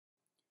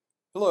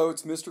Hello,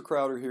 it's Mr.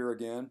 Crowder here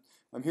again.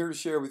 I'm here to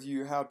share with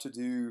you how to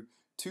do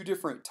two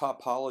different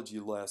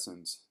topology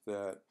lessons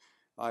that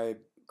I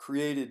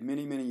created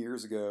many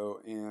years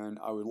ago, and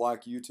I would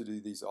like you to do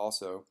these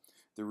also.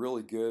 They're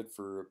really good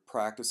for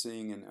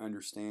practicing and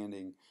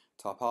understanding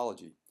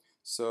topology.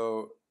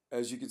 So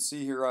as you can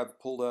see here, I've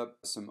pulled up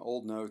some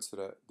old notes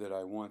that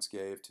I once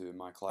gave to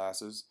my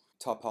classes.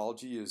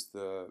 Topology is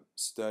the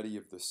study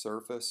of the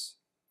surface.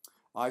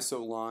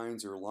 ISO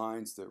lines are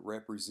lines that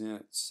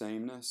represent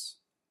sameness.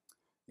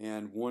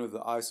 And one of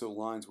the ISO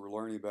lines we're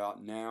learning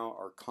about now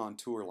are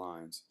contour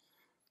lines.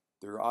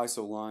 They're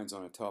ISO lines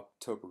on a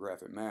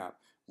topographic map.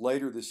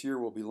 Later this year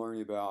we'll be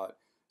learning about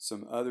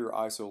some other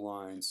ISO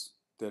lines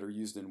that are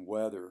used in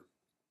weather.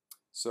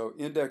 So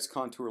index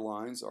contour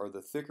lines are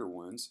the thicker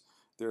ones.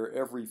 They're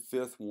every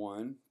fifth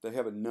one. They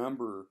have a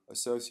number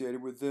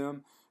associated with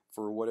them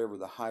for whatever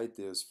the height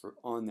is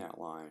on that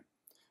line.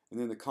 And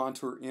then the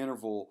contour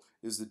interval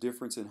is the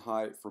difference in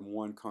height from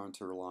one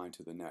contour line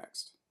to the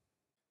next.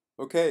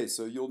 Okay,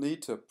 so you'll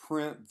need to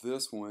print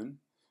this one.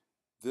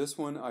 This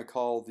one I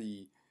call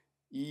the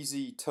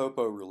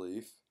EasyTopo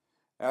Relief.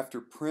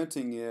 After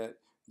printing it,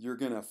 you're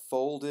going to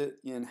fold it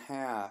in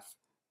half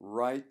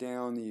right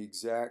down the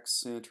exact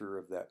center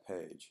of that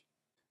page.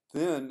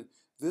 Then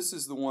this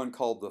is the one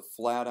called the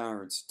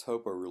Flatirons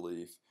Topo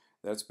Relief.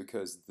 That's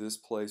because this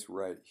place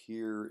right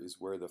here is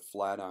where the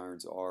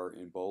Flatirons are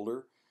in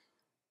Boulder.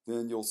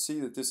 Then you'll see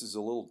that this is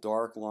a little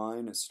dark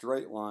line, a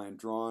straight line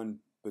drawn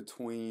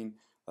between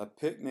a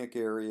picnic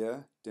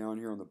area down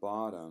here on the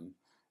bottom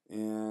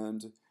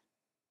and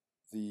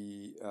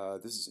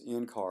this is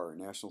NCAR,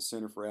 National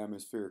Center for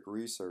Atmospheric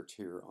Research,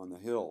 here on the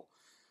hill.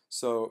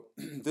 So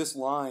this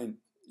line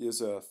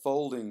is a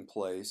folding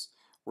place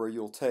where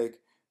you'll take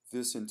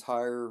this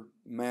entire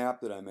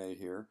map that I made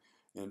here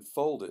and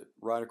fold it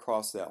right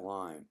across that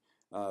line.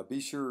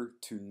 Be sure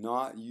to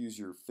not use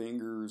your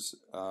fingers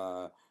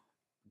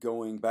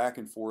going back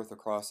and forth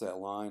across that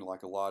line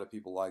like a lot of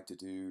people like to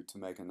do to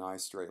make a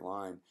nice straight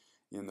line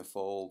in the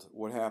fold.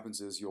 What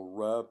happens is you'll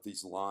rub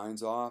these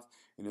lines off,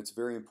 and it's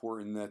very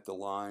important that the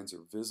lines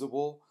are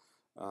visible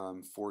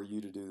for you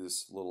to do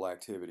this little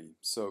activity.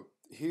 So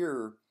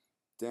here,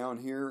 down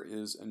here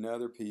is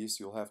another piece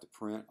you'll have to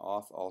print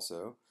off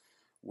also,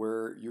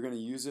 where you're going to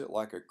use it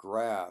like a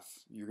graph.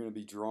 You're going to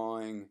be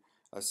drawing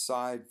a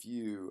side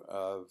view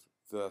of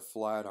the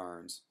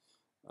Flatirons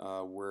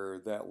where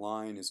that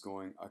line is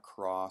going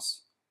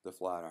across the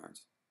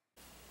Flatirons.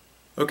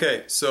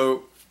 Okay,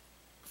 so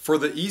for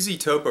the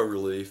EasyTopo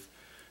Relief,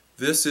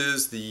 this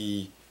is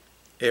the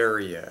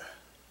area.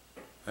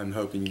 I'm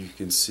hoping you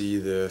can see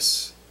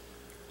this.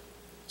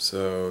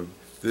 So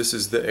this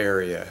is the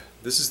area.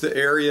 This is the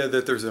area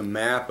that there's a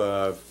map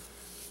of.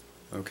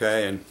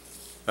 Okay,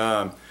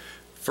 and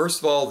first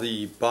of all,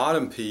 the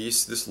bottom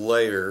piece, this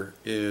layer,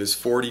 is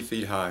 40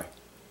 feet high.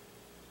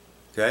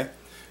 Okay,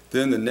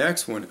 then the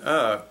next one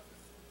up,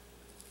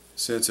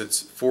 since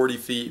it's 40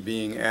 feet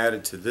being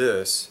added to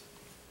this,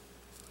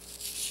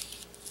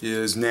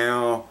 is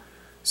now,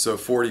 so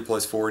 40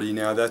 plus 40,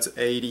 now that's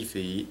 80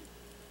 feet.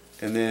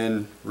 And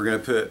then we're going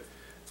to put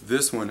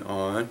this one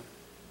on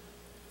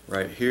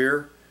right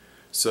here.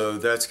 So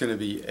that's going to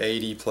be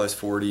 80 plus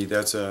 40,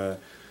 that's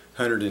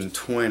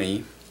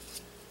 120.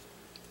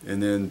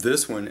 And then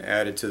this one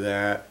added to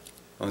that,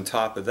 on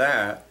top of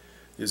that,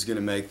 is going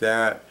to make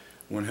that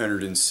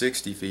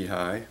 160 feet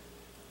high.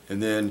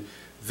 And then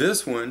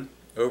this one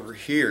over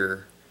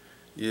here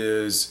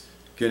is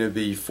going to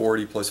be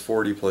 40 plus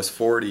 40 plus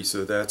 40,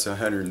 so that's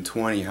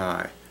 120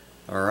 high.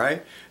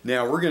 Alright,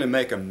 now we're going to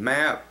make a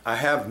map. I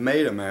have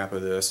made a map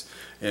of this,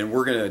 and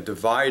we're going to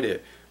divide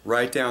it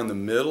right down the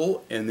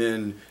middle and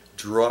then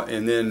draw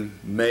and then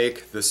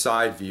make the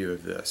side view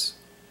of this.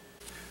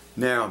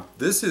 Now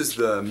this is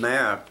the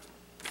map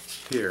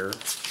here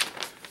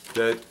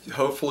that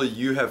hopefully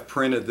you have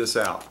printed this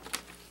out.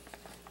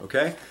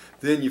 Okay,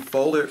 then you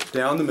fold it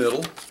down the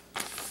middle.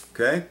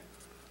 Okay,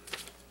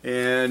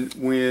 and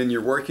when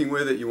you're working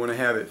with it, you want to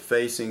have it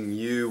facing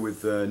you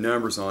with the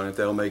numbers on it.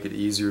 That'll make it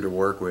easier to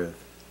work with.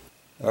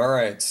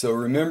 Alright, so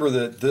remember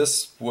that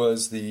this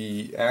was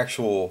the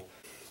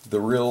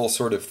real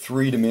sort of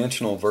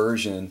three-dimensional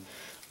version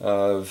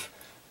of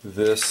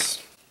this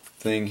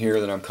thing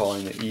here that I'm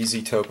calling the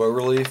EasyTopo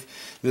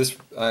Relief. This,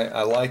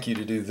 I like you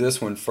to do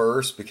this one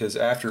first, because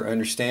after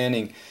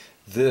understanding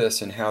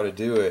this and how to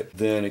do it,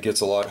 then it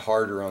gets a lot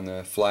harder on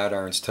the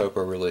Flatirons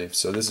Topo Relief.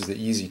 So this is the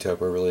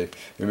EasyTopo Relief.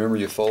 Remember,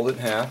 you fold it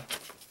in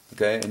half,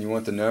 okay, and you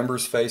want the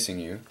numbers facing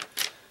you.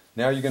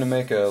 Now you're going to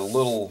make a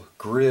little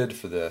grid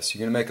for this. You're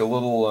going to make a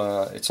little,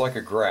 it's like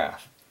a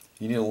graph.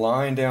 You need a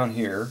line down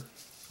here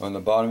on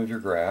the bottom of your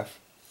graph,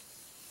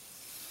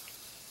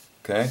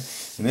 okay,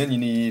 and then you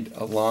need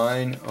a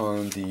line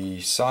on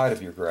the side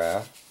of your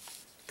graph,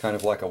 kind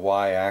of like a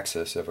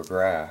y-axis of a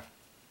graph.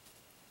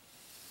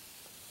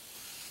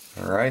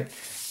 Alright,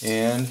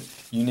 and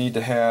you need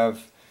to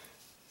have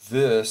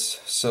this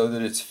so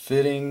that it's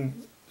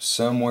fitting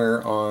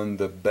somewhere on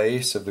the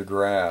base of the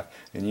graph,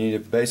 and you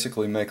need to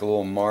basically make a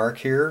little mark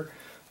here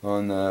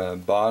on the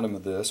bottom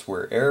of this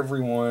where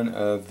every one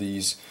of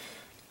these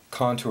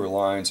contour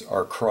lines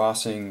are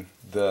crossing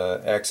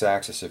the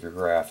x-axis of your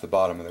graph, the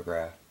bottom of the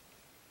graph.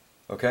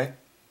 Okay?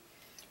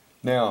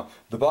 Now,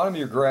 the bottom of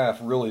your graph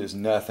really is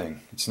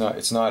nothing. It's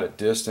not a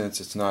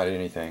distance, it's not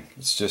anything.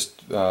 It's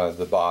just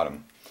the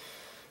bottom.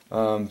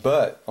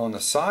 But on the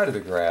side of the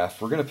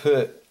graph, we're going to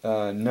put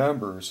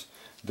numbers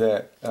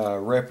that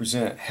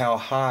represent how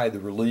high the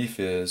relief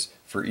is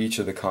for each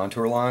of the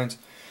contour lines.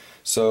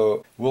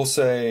 So we'll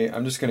say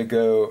I'm going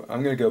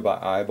to go by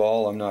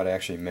eyeball. I'm not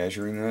actually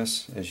measuring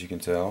this, as you can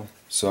tell.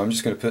 So I'm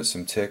just going to put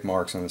some tick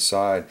marks on the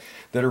side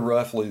that are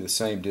roughly the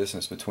same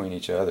distance between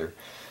each other.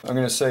 I'm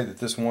going to say that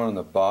this one on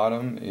the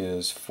bottom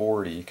is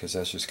 40 because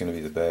that's just going to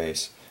be the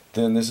base.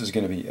 Then this is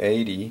going to be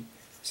 80,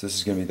 so this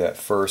is going to be that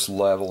first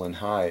level in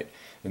height.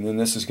 And then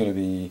this is going to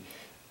be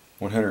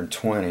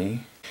 120,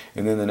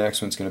 and then the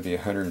next one's going to be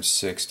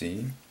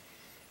 160,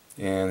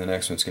 and the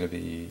next one's going to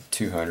be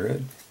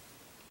 200.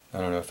 I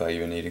don't know if I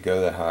even need to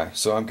go that high,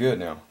 so I'm good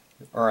now.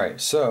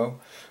 Alright, so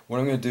what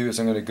I'm going to do is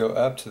I'm going to go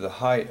up to the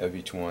height of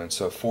each one,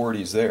 so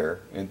 40 is there,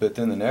 but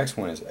then the next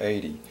one is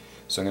 80,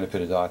 so I'm going to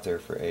put a dot there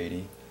for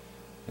 80,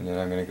 and then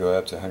I'm going to go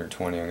up to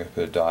 120, I'm going to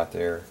put a dot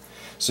there.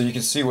 So you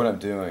can see what I'm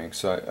doing,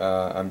 so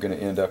I'm going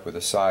to end up with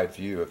a side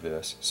view of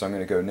this. So I'm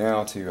going to go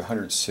now to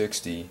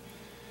 160,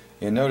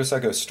 and notice I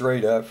go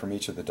straight up from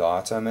each of the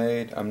dots I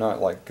made. I'm not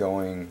like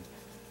going,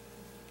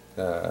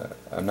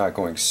 I'm not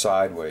going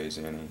sideways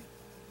any.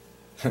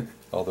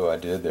 Although I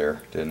did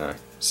there, didn't I?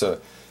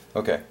 So,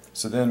 okay,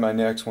 so then my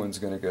next one's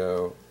going to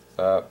go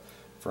up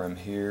from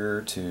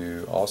here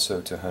to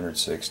also to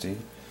 160.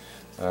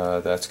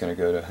 That's going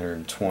to go to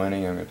 120.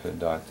 I'm going to put a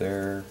dot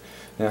there.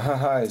 Now how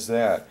high is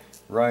that?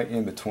 Right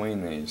in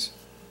between these.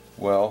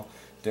 Well,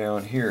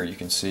 down here you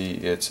can see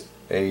it's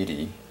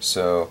 80.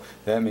 So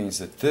that means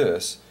that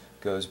this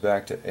goes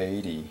back to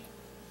 80.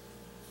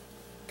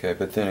 Okay,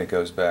 but then it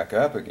goes back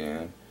up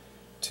again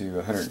to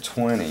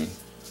 120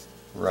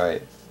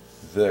 right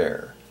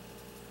there.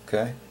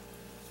 Okay?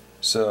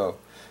 So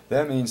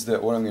that means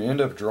that what I'm going to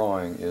end up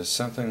drawing is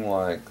something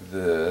like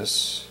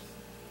this.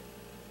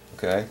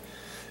 Okay?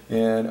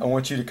 And I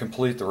want you to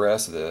complete the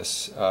rest of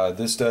this.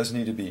 This does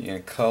need to be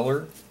in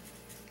color,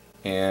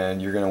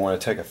 and you're going to want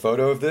to take a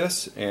photo of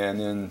this and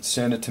then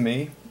send it to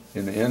me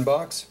in the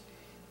inbox,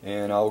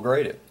 and I'll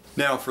grade it.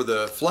 Now for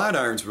the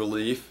Flatirons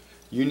Relief,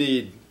 you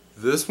need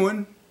this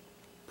one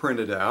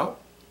printed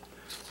out,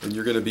 and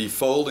you're going to be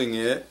folding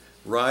it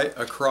right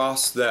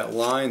across that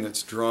line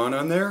that's drawn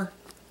on there,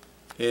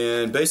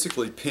 and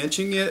basically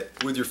pinching it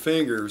with your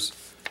fingers,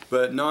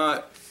 but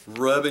not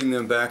rubbing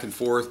them back and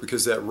forth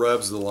because that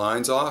rubs the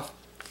lines off.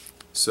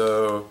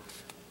 So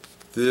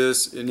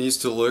it needs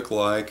to look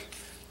like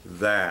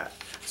that.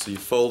 So you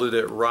folded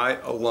it right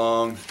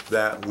along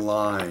that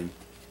line.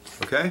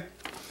 Okay?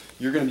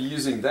 You're going to be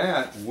using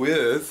that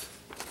with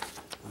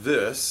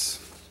this.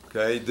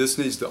 Okay? This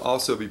needs to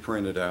also be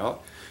printed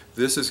out.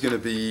 This is going to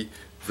be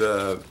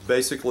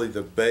basically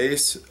the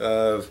base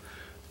of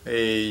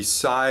a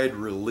side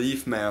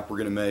relief map we're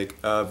going to make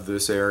of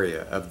this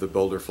area of the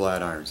Boulder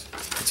Flatirons.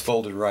 It's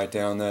folded right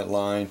down that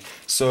line.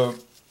 So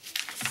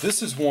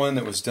this is one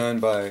that was done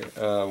by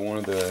one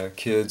of the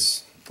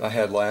kids I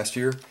had last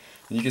year.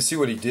 And you can see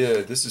what he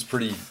did. This is a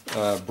pretty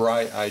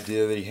bright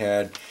idea that he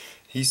had.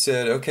 He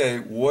said, okay,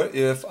 what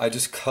if I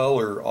just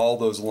color all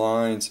those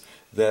lines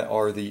that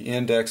are the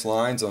index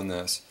lines on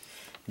this?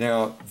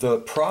 Now, the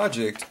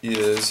project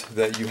is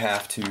that you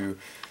have to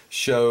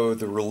show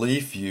the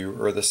relief view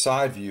or the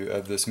side view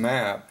of this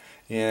map,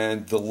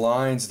 and the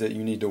lines that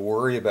you need to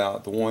worry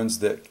about, the ones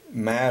that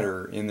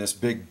matter in this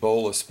big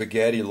bowl of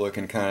spaghetti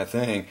looking kind of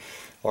thing,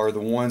 are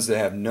the ones that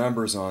have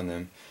numbers on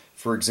them.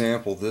 For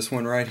example, this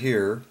one right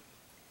here,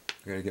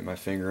 I gotta get my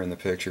finger in the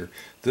picture.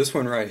 This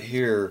one right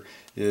here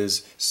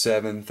is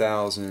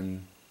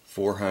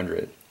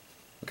 7,400.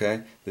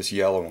 Okay, this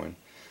yellow one.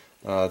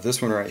 This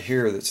one right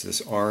here, that's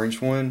this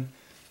orange one,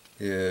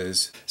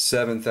 is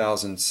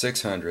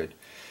 7,600.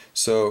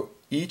 So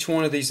each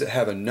one of these that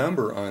have a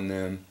number on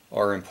them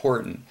are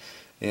important.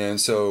 And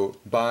so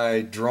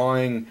by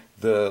drawing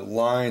the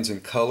lines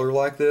in color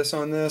like this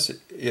on this,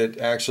 it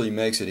actually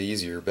makes it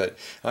easier. But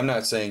I'm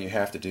not saying you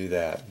have to do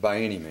that by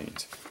any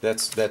means.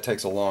 That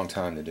takes a long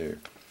time to do.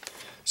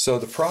 So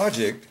the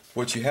project,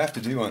 what you have to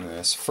do on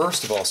this,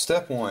 first of all,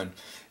 step one,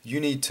 you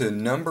need to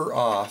number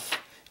off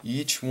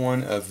each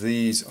one of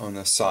these on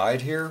the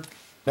side here,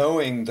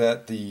 knowing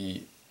that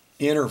the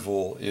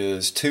interval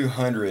is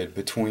 200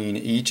 between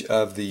each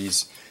of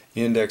these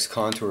index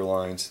contour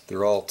lines.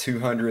 They're all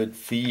 200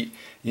 feet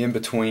in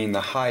between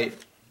the height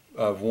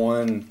of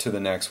one to the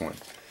next one.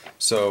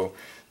 So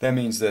that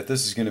means that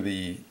this is going to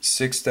be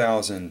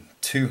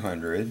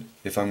 6,200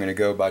 if I'm going to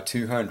go by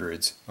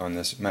 200s on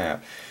this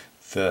map.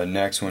 The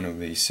next one will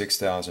be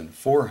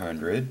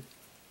 6,400.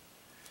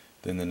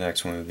 Then the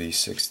next one will be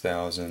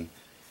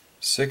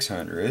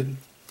 6,600.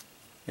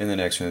 And the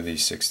next one will be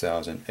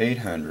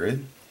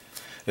 6,800.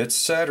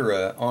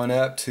 Etc. on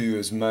up to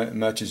as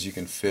much as you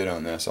can fit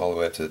on this, all the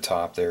way up to the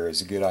top there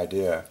is a good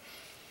idea.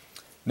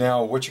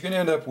 Now what you're going to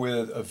end up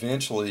with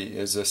eventually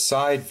is a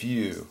side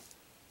view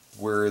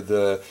where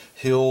the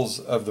hills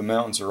of the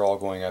mountains are all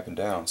going up and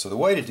down. So the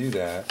way to do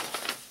that,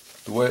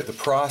 the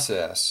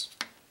process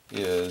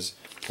is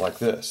like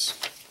this.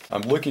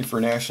 I'm looking for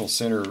National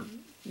Center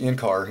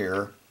in-car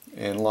here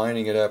and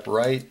lining it up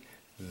right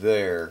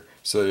there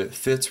so that it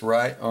fits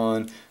right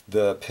on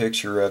the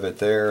picture of it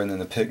there, and then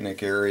the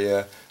picnic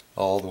area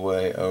all the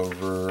way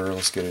over,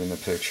 let's get it in the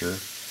picture,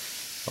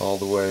 all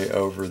the way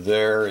over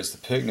there is the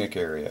picnic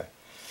area.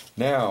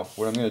 Now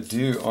what I'm going to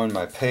do on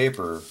my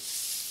paper,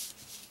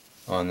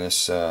 on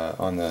this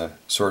on the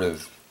sort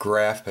of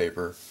graph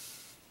paper,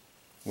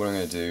 what I'm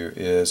going to do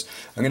is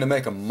I'm going to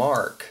make a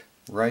mark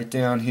right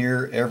down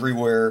here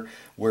everywhere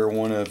where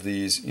one of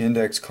these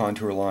index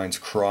contour lines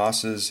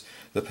crosses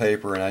the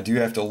paper, and I do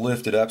have to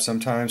lift it up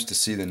sometimes to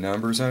see the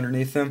numbers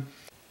underneath them.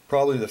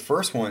 Probably the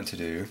first one to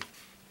do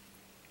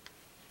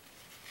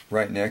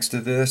right next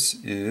to this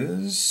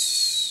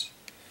is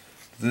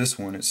this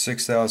one at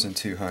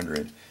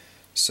 6,200.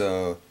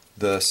 So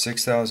the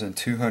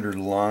 6,200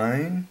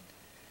 line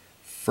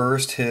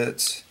first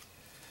hits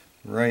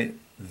right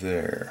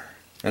there,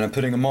 and I'm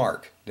putting a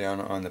mark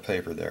down on the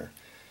paper there.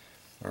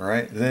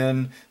 Alright,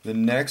 then the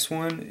next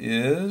one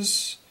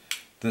is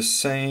the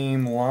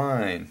same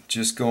line,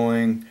 just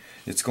going,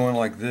 it's going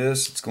like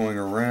this, it's going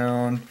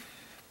around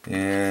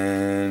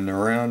and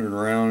around and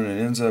around, and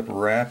it ends up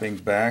wrapping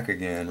back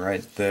again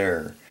right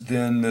there.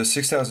 Then the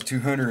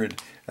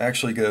 6,200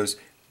 actually goes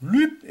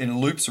loop, and it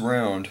loops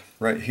around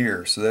right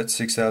here, so that's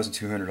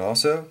 6,200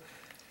 also.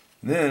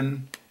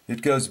 Then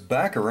it goes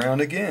back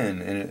around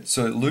again, and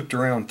so it looped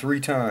around 3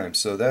 times,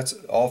 so that's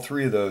all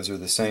 3 of those are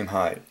the same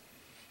height.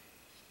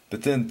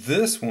 But then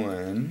this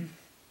one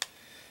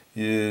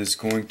is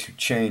going to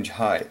change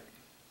height.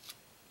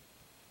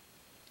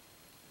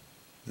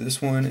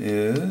 This one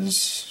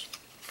is,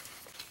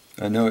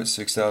 I know it's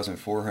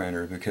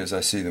 6,400 because I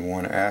see the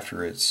one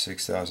after it's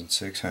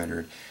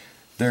 6,600.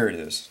 There it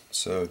is.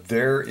 So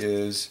there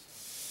is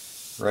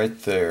right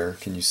there.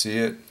 Can you see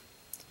it?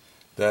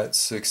 That's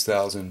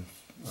 6,000.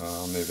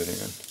 I'll move it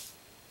in.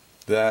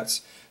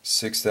 That's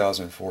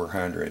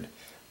 6,400.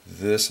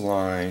 This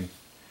line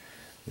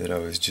that I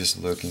was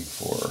just looking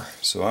for.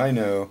 So I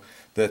know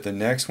that the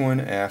next one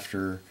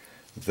after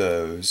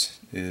those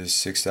is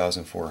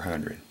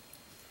 6,400.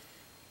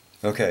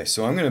 Okay,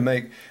 so I'm going to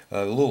make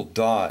a little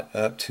dot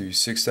up to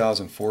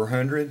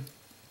 6,400.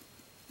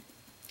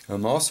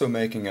 I'm also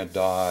making a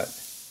dot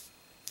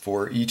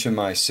for each of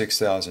my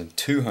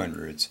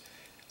 6,200s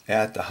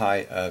at the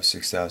height of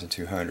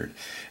 6,200.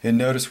 And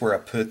notice where I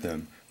put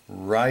them,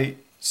 right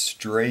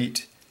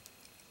straight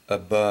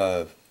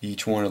above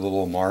each one of the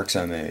little marks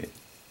I made.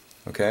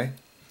 Okay?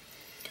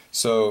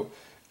 So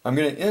I'm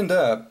going to end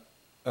up,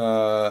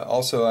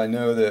 also I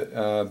know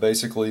that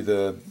basically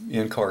the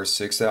in-car is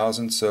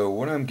 6,000, so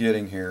what I'm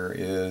getting here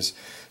is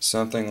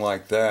something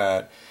like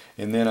that,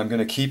 and then I'm going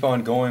to keep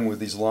on going with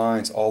these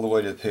lines all the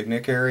way to the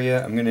picnic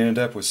area. I'm going to end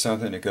up with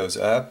something that goes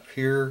up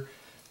here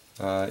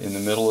in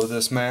the middle of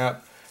this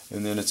map,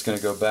 and then it's going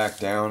to go back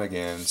down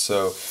again.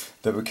 So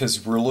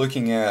because we're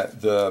looking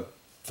at the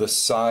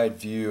side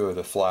view of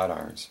the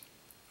Flatirons.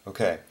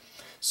 Okay,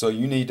 so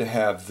you need to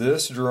have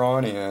this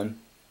drawn in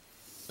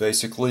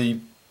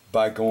basically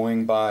by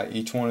going by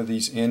each one of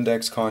these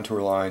index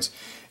contour lines,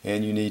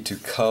 and you need to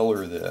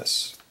color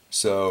this.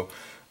 So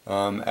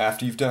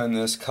after you've done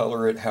this,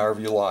 color it however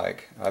you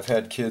like. I've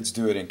had kids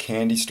do it in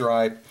candy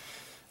stripe.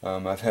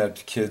 I've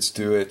had kids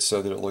do it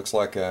so that it looks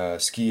like a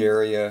ski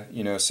area,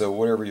 you know, so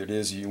whatever it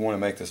is you want to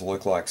make this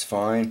look like is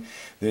fine.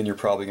 Then you're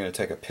probably going to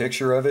take a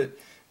picture of it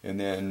and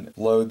then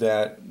load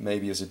that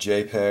maybe as a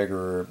JPEG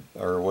or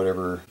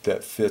whatever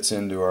that fits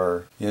into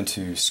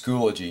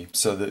Schoology,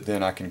 so that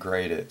then I can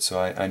grade it. So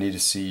I need to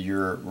see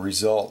your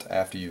result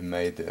after you've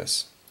made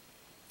this.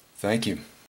 Thank you.